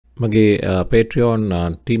මගේ Patreon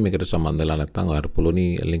team එකට සම්බන්ධ වෙලා නැත්නම් ඔයාලට පුළුවනි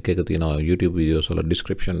link එක තියෙනවා YouTube videos වල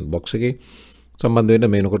description box එකේ සම්බන්ධ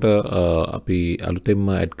වෙන්න මේනකොට අපි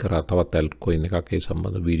අලුතෙන්ම add කරා තවත් altcoin එකක් ඒ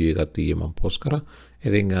සම්බන්ධ වීඩියෝ එකක් ඊයේ මම post කරා.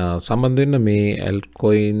 ඉතින් සම්බන්ධ වෙන්න මේ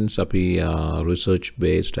altcoins අපි research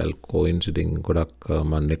based altcoins ඉතින් ගොඩක්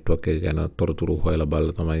මම network එක ගැන තොරතුරු හොයලා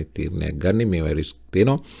බලලා තමයි තීරණයක් ගන්නෙ. මේවා risk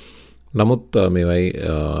තියෙනවා. නමුත් මේවයි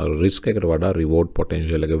risk එකට වඩා reward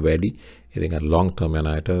potential එක වැඩි. ඉතින් long term යන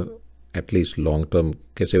අයට at least long term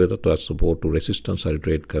කෙසේ වෙතත් support to resistance හරි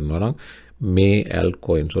trade කරනවා නම් මේ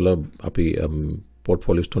altcoins වල අපි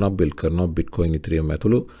portfolios තුනක් build කරනවා Bitcoin Ethereum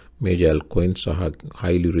ඇතුළු major altcoins සහ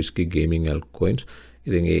highly risky gaming altcoins.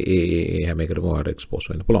 ඉතින් ඒ හැම එකටම ඔයාලට expose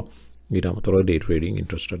වෙන්න පුළුවන්. ඊට අමතරව day trading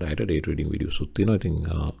interested අයට day trading videos උත් තියෙනවා. ඉතින්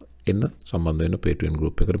එන්න සම්බන්ධ වෙන්න Patreon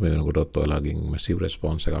group එකට මේ වෙනකොටත් ඔයාලගෙන් massive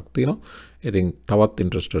response එකක් තියෙනවා. ඉතින් තවත්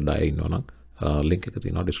interested අය ඉන්නවා නම් link එක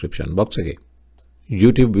තියෙනවා description box එකේ.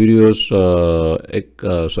 YouTube videos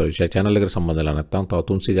channel එකට සම්බන්ධ වෙලා නැත්නම් තව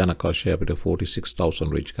 300 ගණක් අවශ්‍යයි අපිට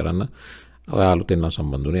 46000 reach කරන්න. ඔයා අලුතෙන් නම්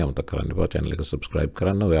සම්බන්ධ වුණේ අමතක කරන්න එපා. channel එක subscribe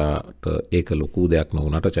කරන්න. ඔයාට ඒක ලොකු දෙයක්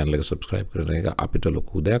නොවුනට channel එක subscribe කරන එක අපිට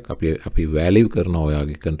ලොකු දෙයක්. අපි value කරනවා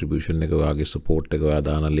ඔයාගේ contribution එක, ඔයාගේ support එක, ඔයා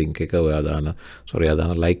දාන link එක, ඔයා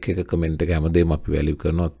දාන like එක, comment එක හැමදේම අපි value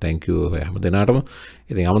කරනවා. Thank you හැම දෙනාටම.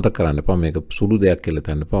 ඉතින් අමතක කරන්න එපා. මේක සුළු දෙයක් කියලා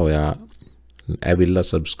හිතන්න එපා. ඔයා ඇවිල්ලා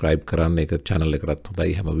subscribe කරන්න. ඒක channel එකටත්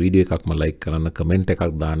හොඳයි. හැම වීඩියෝ එකක්ම like කරන්න, comment එකක්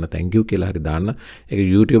දාන්න, thank you කියලා හරි දාන්න. ඒක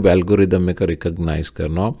YouTube algorithm එක recognize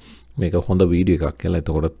කරනවා මේක හොඳ වීඩියෝ එකක් කියලා.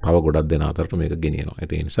 එතකොට තව ගොඩක් දෙනා අතරට මේක ගෙනියනවා.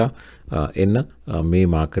 ඒ නිසා එන්න මේ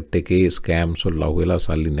market එකේ scams වල ලහු වෙලා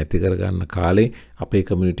සල්ලි නැති කරගන්න කාලේ අපේ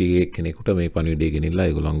community එකේ කෙනෙකුට මේ පණිවිඩය ගෙනිලා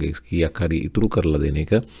ඒගොල්ලන්ගේ කීයක් හරි ඉතුරු කරලා දෙන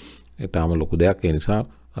එක තාම ලොකු දෙයක්. ඒ නිසා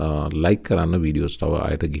like කරන්න videos තව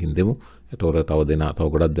ආයත ගිහින් දෙමු. එතකොට තව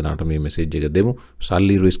ගොඩක් දෙනාට මේ message එක දෙමු.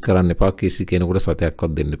 සල්ලි risk කරන්න එපා. කිසි කෙනෙකුට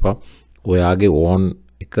සතයක්වත් දෙන්න එපා. ඔයාගේ own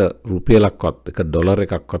එක රුපියලක්වත් එක ඩොලර්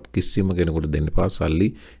එකක්වත් කිසිම කෙනෙකුට දෙන්න එපා. සල්ලි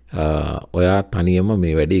ඔයා තනියම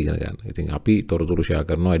මේ වැඩේ ඉගෙන ගන්න. ඉතින් අපි තොරතුරු share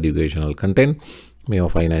කරනවා educational content.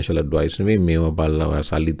 මේවා financial advice නෙමෙයි. මේවා බලලා ඔයා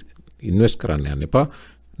සල්ලි invest කරන්න යන්න එපා.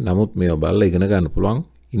 නමුත් මේවා බලලා ඉගෙන ගන්න පුළුවන්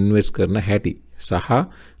invest කරන හැටි සහ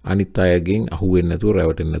අනිත් අයගෙන් අහුවෙන්නේ නැතුව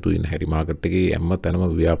රැවටෙන්නේ නැතුව ඉන්න හැටි. මාකට් එකේ හැම තැනම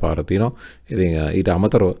ව්‍යාපාර තියෙනවා. ඉතින් ඊට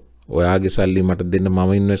අමතරව ඔයාගේ සල්ලි මට දෙන්න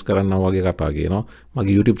මම ඉන්වෙස්ට් කරන්නවා වගේ කතා කියනවා.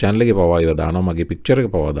 මගේ YouTube channel එකේ පවා ඒවා දානවා. මගේ picture එක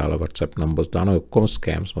පවා දාලා WhatsApp numbers දානවා. ඔක්කොම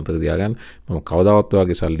scams මතක තියාගන්න. මම කවදාවත්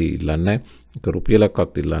ඔයාගේ සල්ලි ඉල්ලන්නේ නැහැ. එක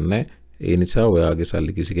රුපියලක්වත් ඉල්ලන්නේ නැහැ. ඒ නිසා ඔයාගේ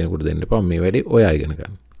සල්ලි කිසි කෙනෙකුට දෙන්න එපා. මේ වැඩේ ඔයා ඉගෙන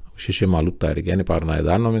ගන්න. විශේෂයෙන්ම අලුත් අය කියන්නේ පරණ අය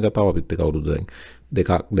දාන්නවා මේක තව අපිත් එක අවුරුදු දැන්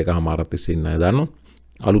දෙකමාරක් තිස්සේ ඉන්න අය දාන්නවා.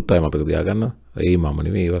 අලුත් අය මතක තියාගන්න. ඒ මම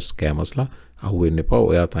නෙමෙයි ඒවා ස්කෑමර්ස්ලා අහුවෙන්න එපා.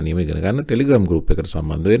 ඔයා තනියම ඉගෙන ගන්න. Telegram group එකට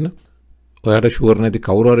සම්බන්ධ වෙන්න. ඔයාට ෂුවර් නැති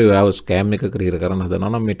කවුරු හරි ඔයාව ස්කෑම් එකකට හිර කරන්න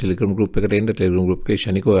හදනවා නම් මේ Telegram group එකට එන්න. Telegram group එකේ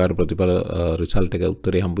ශනිකව ඔයාට ප්‍රතිඵල result එක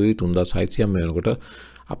උත්තරේ හම්බ වෙයි. 3600 වෙනකොට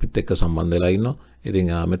අපිත් එක්ක සම්බන්ධ වෙලා ඉන්නවා. ඉතින්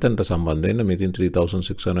මෙතනට සම්බන්ධ වෙන්න. මෙතින්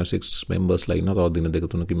 3606 members ලා ඉන්නවා. තව දින දෙක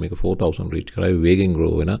තුනකින් මේක 4000 reach කරයි. වේගෙන්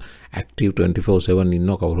grow වෙන active 24/7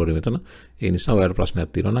 ඉන්නවා කවුරු හරි මෙතන. ඒ නිසා ඔයාලට ප්‍රශ්නයක්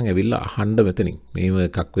තියෙනවා නම් ඇවිල්ලා අහන්න මෙතනින්. මේව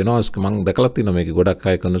එකක් වෙනවා. මම දැකලා තියෙනවා මේක ගොඩක්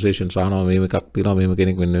අය conversations අහනවා. මේව එකක් තියෙනවා. මේව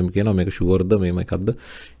කෙනෙක් මෙන්න කියනවා. මේක sure-ද? මේව එකක්ද?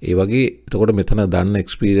 ඒ වගේ එතකොට මෙතන දන්න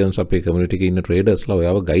experience අපේ community එකේ ඉන්න traders ලා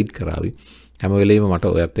ඔයාව guide කරાવી. හැම වෙලෙම මට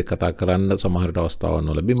ඔයත් එක්ක කතා කරන්න සමහරට අවස්ථාවක්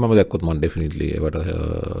නොලැබී මම දැක්කොත් මම definitely ඒවට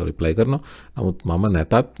reply කරනවා. නමුත් මම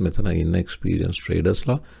නැතත් මෙතන ඉන්න experienced traders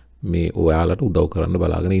ලා මේ ඔයාලට උදව් කරන්න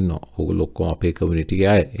බලාගෙන ඉන්නවා. ඕගොල්ලෝ ඔක්කොම අපේ community එකේ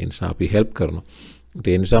අය. ඒ නිසා අපි help කරනවා.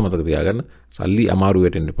 ඒ නිසා මතක තියාගන්න සල්ලි අමාරු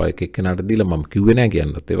වෙටෙන්න එපා. එක එක්කෙනාට දීලා මම කිව්වේ නෑ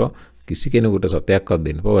කියන්නත් ඒවා. කිසි කෙනෙකුට සතයක්වත්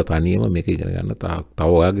දෙන්න එපා. ඔයා තනියම මේක ඉගෙන ගන්න. තව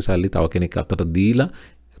ඔයාගේ සල්ලි තව කෙනෙක් අතට දීලා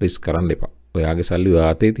risk කරන්න එපා. ඔයාගේ සල්ලි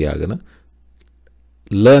ඔයා අතේ තියාගෙන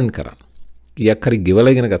learn කරන්න. කියක් හරි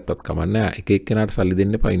ගෙවලා ඉගෙන ගත්තත් කමන්නේ එක එක්කෙනාට සල්ලි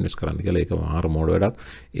දෙන්න එපා ඉන්වෙස්ට් කරන්න කියලා. ඒක මාර මෝඩ වැඩක්.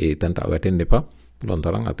 ඒ තැනට වැටෙන්න එපා. පුළුවන්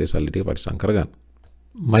තරම් අතේ සල්ලි ටික පරිස්සම් කරගන්න.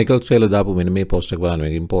 මයිකල් සේල දාපු මෙන්න මේ post එක බලන්න.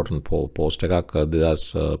 මේක important post එකක්. This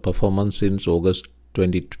performance since August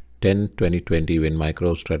 2010-2020 when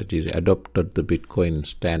MicroStrategy adopted the Bitcoin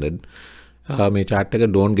standard. මේ chart එක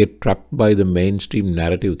don't get trapped by the mainstream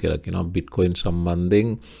narrative කියලා කියනවා. Bitcoin සම්බන්ධයෙන්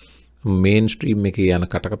mainstream එකේ යන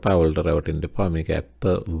කටකතා වලට රැවටෙන්න එපා. මේක ඇත්ත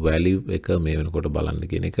value එක මේ වෙනකොට බලන්න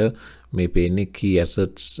කියන එක. මේ පේන්නේ key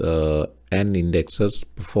assets and indexes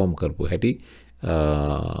perform කරපු හැටි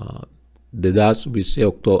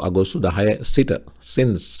 2020 අගෝස්තු 10 සිට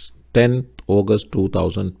since 10th August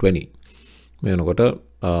 2020 මේ වෙනකොට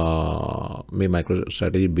මේ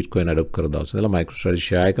MicroStrategy Bitcoin adopt කර දවස් ඉඳලා MicroStrategy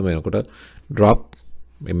share එක මේ වෙනකොට drop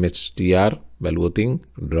Mstr බැලුවොතින්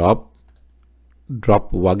drop drop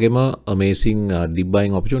වගේම amazing deep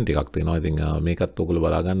buying opportunity එකක් තියෙනවා. ඉතින් මේකත් ඔයගොල්ලෝ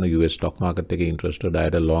බලා ගන්න US stock market එකේ interested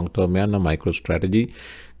අයට long term යන MicroStrategy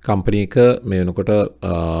company එක මේ වෙනකොට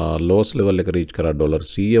lowest level එක reach කරා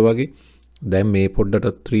 $100 වගේ. දැන් මේ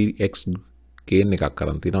පොඩ්ඩට 3x gain එකක්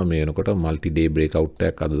කරන් තිනවා. මේ වෙනකොට multi day breakout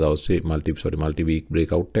එකක් අද දවසේ multi week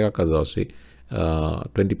breakout එකක් අද දවසේ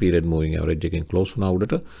 20 period moving average එකෙන් close වුණා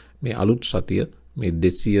උඩට. මේ අලුත් සතිය මේ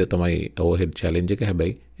 200 තමයි overhead challenge එක.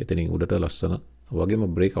 හැබැයි එතනින් උඩට ලස්සන වගේම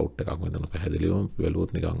breakout එකක් වෙනවා. පැහැදිලිවම බැලුවොත්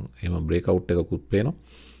නිකන් එහෙම breakout එකකුත් පේනවා.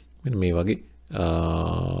 මෙන්න මේ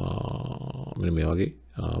වගේ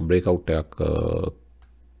breakout එකක්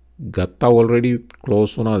ගත්තා already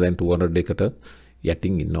close වුණා. දැන් 200 එකට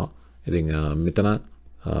යටින් ඉන්නවා. ඉතින් මෙතන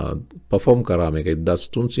perform කරා මේක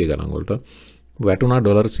 1300 ගණන් වලට වැටුණා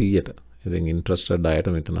 $100ට. ඉතින් interested අයට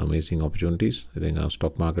මෙතන amazing opportunities. ඉතින්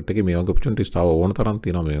stock market එකේ මේ වගේ opportunities තව ඕන තරම්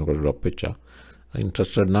තියෙනවා. මේකට drop වෙච්චා.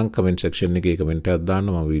 interested නම් comment section එකේ comment එකක් දාන්න,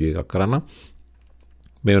 මම වීඩියෝ එකක් කරන්න.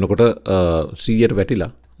 මේ වෙනකොට 100ට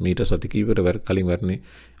වැටිලා මීට සති කීපයකට කලින් වැටුනේ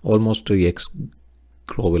almost 3x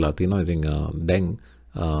grow වෙලා තියෙනවා. ඉතින් දැන්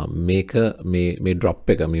මේක මේ drop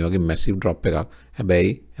එක මේ වගේ massive drop එකක්. හැබැයි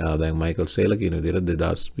දැන් මයිකල් සේලර් කියන විදිහට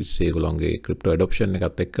 2020 ඒගොල්ලන්ගේ crypto adoption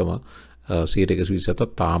එකත් එක්කම 127ක්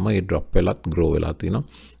තාම ඒ drop වෙලත් grow වෙලා තියෙනවා.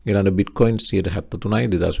 ඊළඟ bitcoin 173යි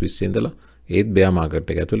 2020 ඉඳලා ඒත් bear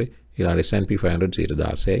market එක ඇතුලේ. ඊළඟ S&P 500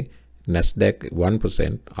 116යි, Nasdaq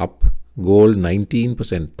 1% up, gold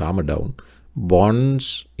 19% තාම down, bond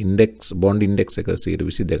index එක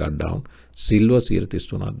 122ක් down, silver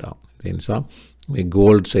 133ක් down. ඒ නිසා මේ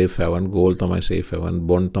gold safe haven, gold තමයි safe haven,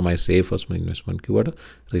 bond තමයි safest investment කිව්වට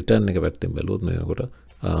return එක පැත්තෙන් බැලුවොත් මේකට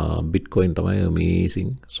bitcoin තමයි amazing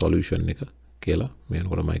solution එක කියලා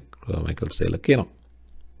මේකට මයිකල් සේලර් කියනවා.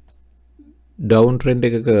 down trend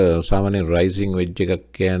එකක සාමාන්‍යයෙන් rising wedge එකක්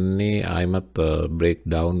කියන්නේ ආයිමත් break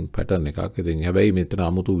down pattern එකක්. ඉතින් හැබැයි මෙතන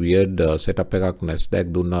아무තු weird setup එකක් Nasdaq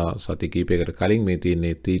දුන්නා සති කීපයකට කලින්. මේ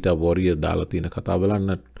තියෙන්නේ theta warrior දාලා තියෙන කතාව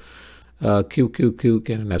බලන්න. QQQ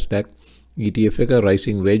කියන Nasdaq ETF එක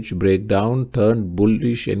rising wedge breakdown turned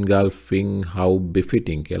bullish engulfing how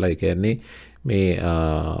befitting කියලා. ඒ කියන්නේ මේ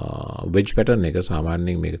wedge pattern එක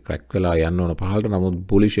සාමාන්‍යයෙන් මේක crack වෙලා යන්න ඕන පහළට. නමුත්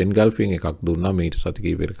bullish engulfing එකක් දුන්නා මීට සති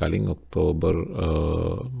කිහිපයකට කලින් ඔක්තෝබර්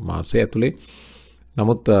මාසයේ ඇතුලේ.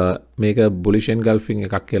 නමුත් මේක bullish engulfing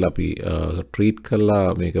එකක් කියලා අපි treat කරලා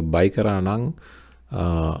මේක buy කරා නම්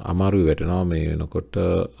අමාරුයි වැටෙනවා. මේ වෙනකොට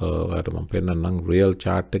ඔයාලට මම පෙන්නන්නම් real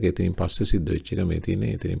chart එක. එතනින් පස්සේ සිද්ධ වෙච්ච එක මේ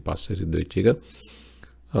තියෙන්නේ. එතනින් පස්සේ සිද්ධ වෙච්ච එක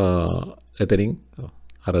එතනින්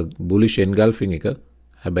අර bullish engulfing එක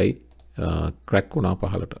හැබැයි crack වුණා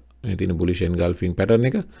පහළට. මේ තියෙන bullish engulfing pattern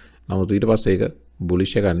එක. නමුත් ඊට පස්සේ ඒක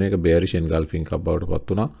bullish එක ගන්න එක bearish engulfing එකක් බවට පත්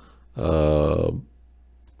වුණා.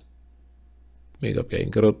 මේක අපි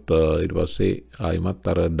අයින් කරොත් ඊට පස්සේ ආයිමත්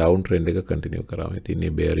අර down trend එක continue කරා. මේ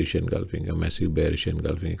තියෙන්නේ bearish engulfing එක, massive bearish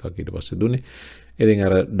engulfing එකක් ඊට පස්සේ දුන්නේ. ඉතින්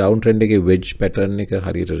අර down trend එකේ wedge pattern එක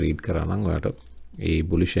හරියට read කරා නම් ඔයාලට ඒ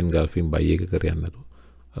bullish engulfing buy එක කර යන්න නේද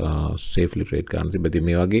safely trade කරන්න. ඉතින්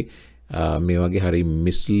මේ වගේ හරි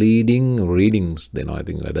misleading readings දෙනවා.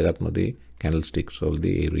 ඉතින් වැදගත්ම දේ candlesticks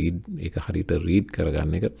වලදී ඒ read එක හරියට read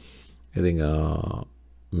කරගන්න එක. ඉතින්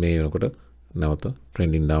මේ වෙනකොට නැවත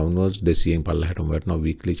trending downwards 200න් පල්ලෙහාටම වැටෙනවා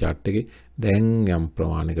weekly chart එකේ. දැන් යම්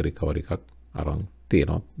ප්‍රමාණයක recovery එකක් අරන්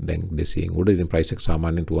තියෙනවා. දැන් 200න් උඩ. ඉතින් price එක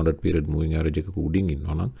සාමාන්‍යයෙන් 200 period moving average එකක උඩින්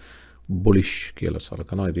ඉන්නවා නම් bullish කියලා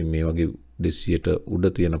සලකනවා. ඉතින් මේ වගේ 200ට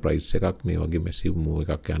උඩ තියෙන price එකක් මේ වගේ massive move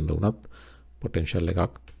එකක් යන්න උනත් potential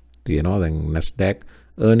එකක් තියෙනවා. දැන් Nasdaq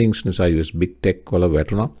earnings නිසා US big tech වල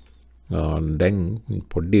වැටුණා. දැන්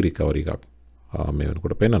පොඩි recovery එකක් මේ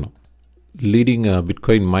වෙනකොට පෙන්නනවා. leading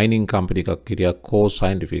Bitcoin mining company එකක් හිටියා Core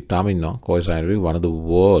Scientific. තාම ඉන්නවා Core Scientific, one of the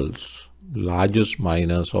world's largest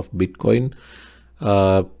miners of Bitcoin.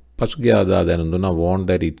 පසුගිය අදා දැනුම් දුන්නා warned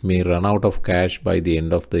that it may run out of cash by the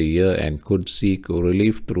end of the year and could seek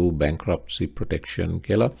relief through bankruptcy protection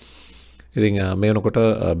කියලා. ඉතින් මේ වෙනකොට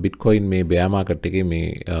Bitcoin මේ bear market එකේ මේ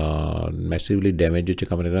massively damage වෙච්ච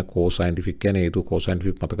company එක Core Scientific කියන්නේ. ඒතු Core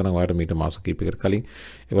Scientific මතක නම් ඔයාලට මීට මාස කිහිපයකට කලින්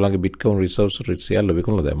ඒගොල්ලන්ගේ Bitcoin reserves සියල්ල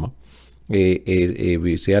විකුණලා දැම්මා.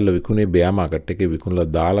 ඒ සියල්ල විකුණේ bear market එකේ විකුණලා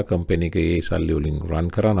දාලා company එක ඒ සල්ලි වලින් run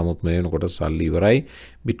කරා. නමුත් මේ වෙනකොට සල්ලි ඉවරයි.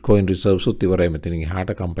 Bitcoin reserves උත් ඉවරයි. මෙතනින්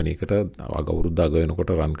එහාට company එකට අවුරුද්දක්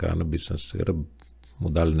වෙනකොට run කරන්න business එකට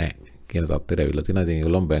මුදල් නැහැ කියන තත්ත්වයට ඇවිල්ලා තියෙනවා. ඉතින්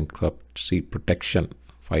ඒගොල්ලෝ bankruptcy protection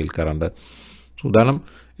ෆයිල් කරන්න සූදානම්.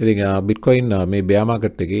 ඉතින් Bitcoin මේ bear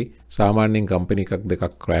market එකේ සාමාන්‍යයෙන් company එකක්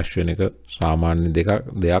දෙකක් crash වෙන එක සාමාන්‍ය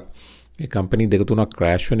දෙයක්. මේ company දෙක තුනක්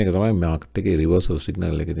crash වෙන එක තමයි market එකේ reversal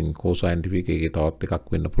signal එක. ඉතින් Core Scientific එකේ තවත් එකක්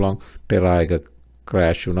වෙන්න පුළුවන්. Terra එක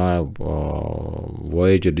ක්‍රෑෂ් වුණා,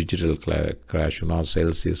 Voyager digital ක්‍රෑෂ් වුණා,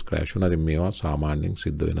 Celsius ක්‍රෑෂ් වුණා. ඉතින් මේවා සාමාන්‍යයෙන්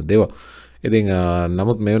සිද්ධ වෙන දේවල්. ඉතින්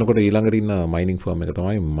නමුත් මේ වෙනකොට ඊළඟට ඉන්න මයිනින් ෆර්ම් එක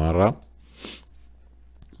තමයි මරා.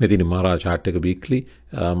 මෙතින් මරා chart එක weekly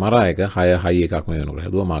මරා එක 6 high එකක් මේ වෙනකොට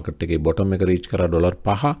හැදුවා. මාකට් එකේ bottom එක reach කරා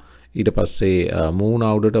 $5. ඊට පස්සේ මූණ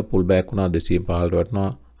අවුඩට pull back වුණා 215ට වටනවා.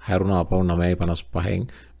 හැරුණා අපව 9.55න්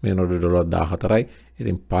මේ වෙනකොට $14යි.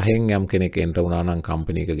 ඉතින් 5න් යම් කෙනෙක් enter වුණා නම්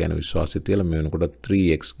කම්පැනි එක ගැන විශ්වාසය තියලා මේ වෙනකොට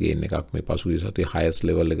 3x gain එකක් මේ පසුගිය සතියේ highest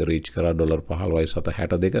level එක reach කරා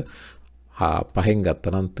 $15.62. 5න්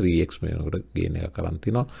ගත්තනම් 3x මේ වෙනකොට gain එකක් කරන්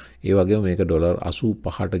තිනවා. ඒ වගේම මේක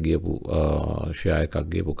 $85ට ගියපු share එකක්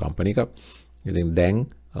ගියපු කම්පැනි එකක්. ඉතින් දැන්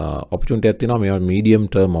opportunity එකක් තියෙනවා. මේවා medium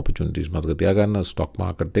term opportunities මතක තියාගන්න. stock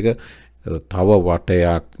market එක තව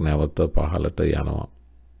වටයක් නැවත පහළට යනවා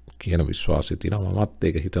කියන විශ්වාසය තියෙනවා. මමත්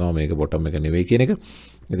ඒක හිතනවා මේක bottom එක නෙවෙයි කියන එක.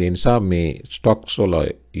 ඒ නිසා මේ stocks වල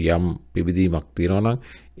යම් පිබිදීමක් තියෙනවා නම්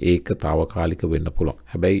ඒක తాවකාලික වෙන්න පුළුවන්.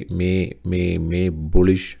 හැබැයි මේ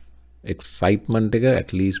bullish excitement එක at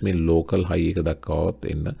least මේ local high එක දක්වාවත්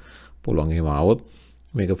එන්න පුළුවන්. එහෙම આવොත්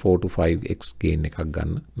මේක 4 to 5x gain එකක්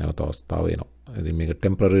ගන්න නැවත අවස්ථාව එනවා. ඉතින් මේක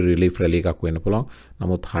temporary relief rally එකක් වෙන්න පුළුවන්.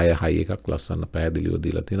 නමුත් 6 high එකක් ලස්සන පැහැදිලිව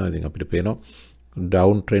දීලා තියෙනවා. ඉතින් අපිට පේනවා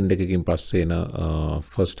down trend එකකින් පස්සේ එන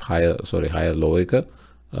first higher low එක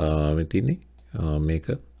මෙතින්නේ මේක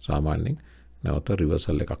සාමාන්‍යයෙන් නැවත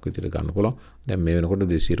රිවර්සල් එකක් විදිහට ගන්න පුළුවන්. දැන් මේ වෙනකොට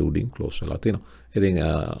 200 රුඩින් ක්ලෝස් වෙලා තියෙනවා. ඉතින්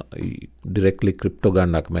directly crypto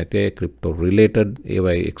ගන්න කැමති, crypto related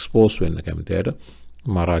ඒවයි expose වෙන්න කැමති අයට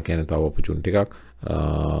මරා කියන්නේ තව opportunity එකක්.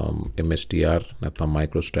 MSTR නැත්නම්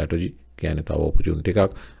MicroStrategy කියන්නේ තව opportunity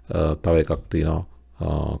එකක්. තව එකක් තියෙනවා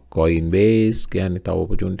Coinbase කියන්නේ තව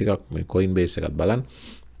opportunity එකක්. මේ Coinbase එකත් බලන්න.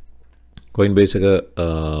 Coinbase එක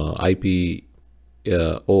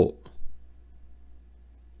IPO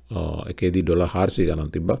එකේදී $400 ගණන්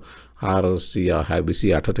තිබ්බා.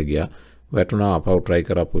 428ට ගියා. වැටුණා, අපව try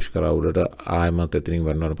කරා, push කරා උඩට. ආයෙමත් එතනින්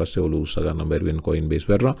වරනවාට පස්සේ ඔලු උස්ස ගන්න බැරි වෙන Coinbase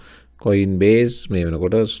වැටුණා. Coinbase මේ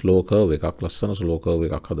වෙනකොට slow curve එකක්, ලස්සන slow curve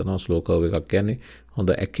එකක් හදනවා. slow curve එකක් කියන්නේ හොඳ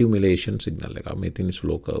accumulation signal එකක්. මේ තියෙන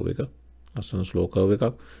slow curve එක. ලස්සන slow curve එකක්.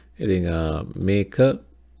 ඉතින් මේක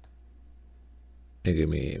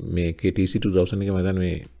මේකේ TC2000 එක මම හිතන්නේ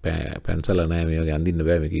මේ පැන්සල නැහැ, මේ වගේ අඳින්න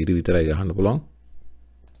බෑ. මේක ඉරි විතරයි ගහන්න පුළුවන්.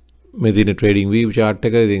 මේ තියෙන trading view chart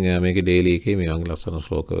එක. ඉතින් මේකේ daily එකේ මේ වගේ ලස්සන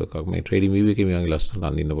slow curve එකක්. මේ trading view එකේ මේ වගේ ලස්සන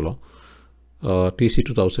අඳින්න පුළුවන්.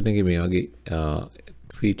 TC2000 එකේ මේ වගේ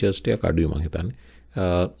features ටික අඩුයි මම හිතන්නේ.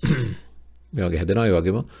 මේ වගේ හැදෙනවා. ඒ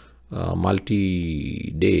වගේම multi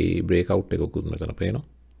day breakout එකකුත් මෙතන පේනවා.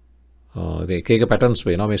 එක patterns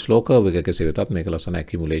පේනවා. මේ slow curve එක කෙසේ වෙතත් මේක ලස්සන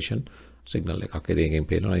accumulation signal එකක්. ඒකෙන්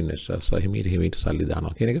පේනවා investors හිමීට සල්ලි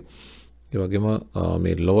දානවා කියන එක. ඒ වගේම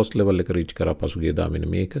මේ lowest level එක reach කරා පසුගිය දා මෙන්න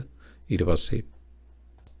මේක. ඊට පස්සේ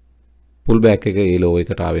pull back එක ඒ low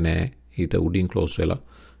එකට ආවේ නැහැ. ඊට උඩින් close වෙලා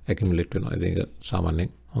accumulate වෙනවා. ඒක සාමාන්‍යයෙන්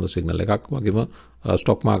හොඳ signal එකක්. වගේම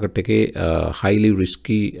stock market එකේ highly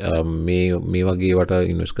risky මේ වගේ වට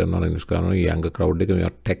invest කරනවා younger crowd එක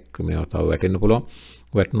මේවා tech මේවා තව වැටෙන්න පුළුවන්.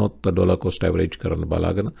 වැටුනොත් dollar cost average කරන්න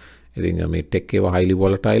බලාගෙන. ඉතින් මේ tech ඒවා highly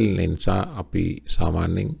volatile නිසා අපි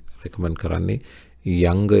සාමාන්‍යයෙන් recommend කරන්නේ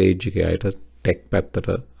younger age එකේ අයට tech පැත්තට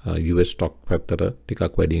US stock පැත්තට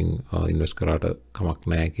ටිකක් වැඩියෙන් invest කරාට කමක්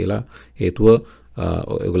නැහැ කියලා. හේතුව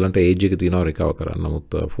ඔයගලන්ට age එක තියෙනවා recover කරන්න. නමුත්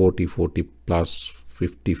 40 plus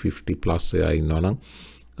 50 plus එයා ඉන්නවා නම්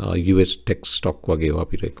US tech stock වගේ ඒවා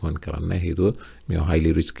අපි recommend කරන්නේ නැහැ. හේතුව මේවා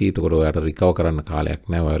highly risky. ඒතකොට ඔයාට recover කරන්න කාලයක්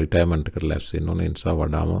නැහැ. ඔයා retirement එකට ලැස් වෙන්න ඕනේ. ඒ නිසා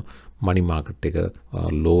වඩාම money market එක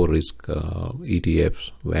low risk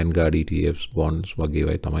ETFs, Vanguard ETFs, bonds වගේ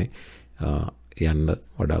ඒවායි තමයි යන්න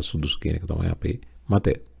වඩා සුදුසු කියන එක තමයි අපේ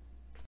මතය.